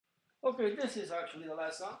Okay, this is actually the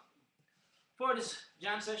last song for this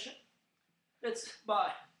jam session. It's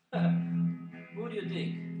by who do you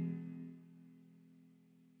think?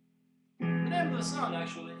 The name of the song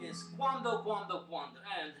actually is Quando, Quando, Quando,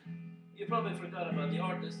 and you probably forgot about the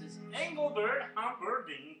artist. It's Engelbert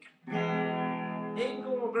Humperdinck.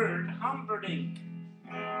 Engelbert Humperdinck.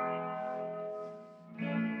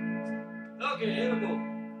 Okay, here we go.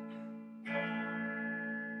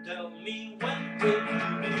 Tell me when will you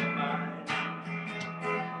be mine?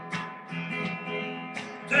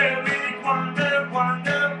 Tell me quando,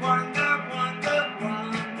 quando, quando, quando,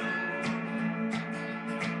 quando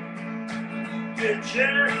you're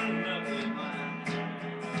sharing love with mine.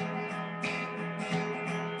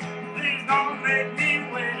 Please don't make me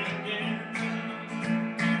wait again.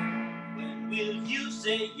 When will you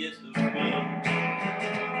say yes to me?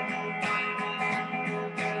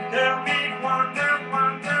 Tell me quando,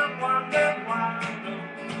 quando, quando, quando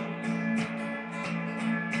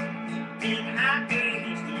you've been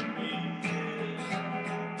happiness to me.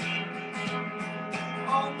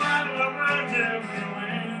 Oh my lovers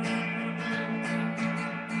everywhere,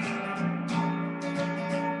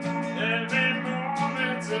 every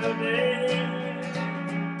moment's a day,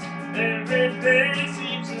 every day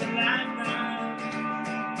seems a lifetime.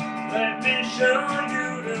 Let me show you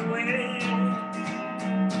the way.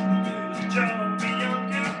 Show me your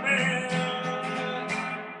compare.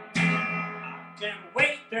 I can't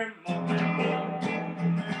wait the moment.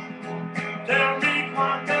 Tell me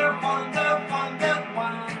quando, quando, quando,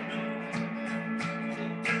 quando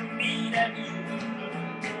to me that you know.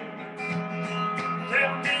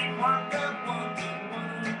 Tell me quando, quando,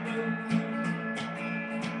 quando.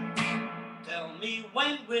 Tell me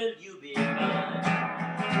when will you be mine?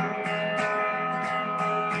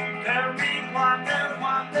 Tell me quando,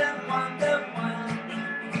 quando, quando, quando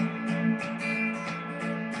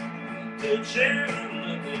to share a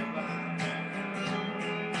look at mine.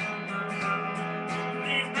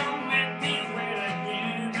 Please don't make me wait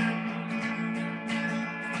again.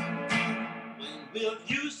 When will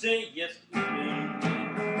you say yes to me?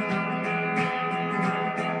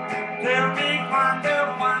 Tell me quando,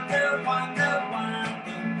 quando, quando,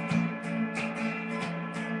 quando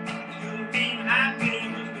you mean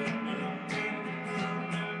happiness to me.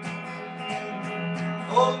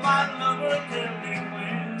 Oh my lover, tell me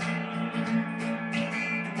when.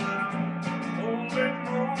 Over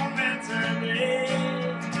moments a day,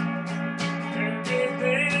 every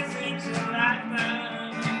day seems a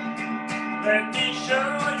lifetime. Let me show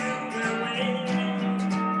you the way.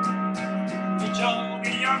 You show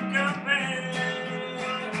me your compare.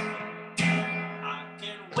 I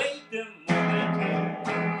can't wait the moment.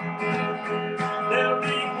 Tell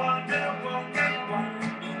me quando, quando, quando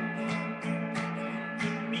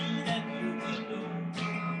me that you will know.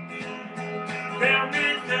 Tell me,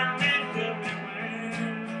 tell me, tell me when.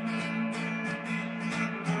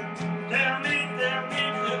 Tell me, tell me,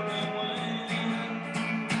 tell me when.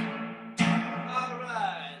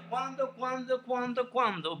 Alright, Quando, Quando, Quando,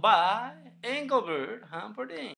 Quando by Engelbert Humperdinck.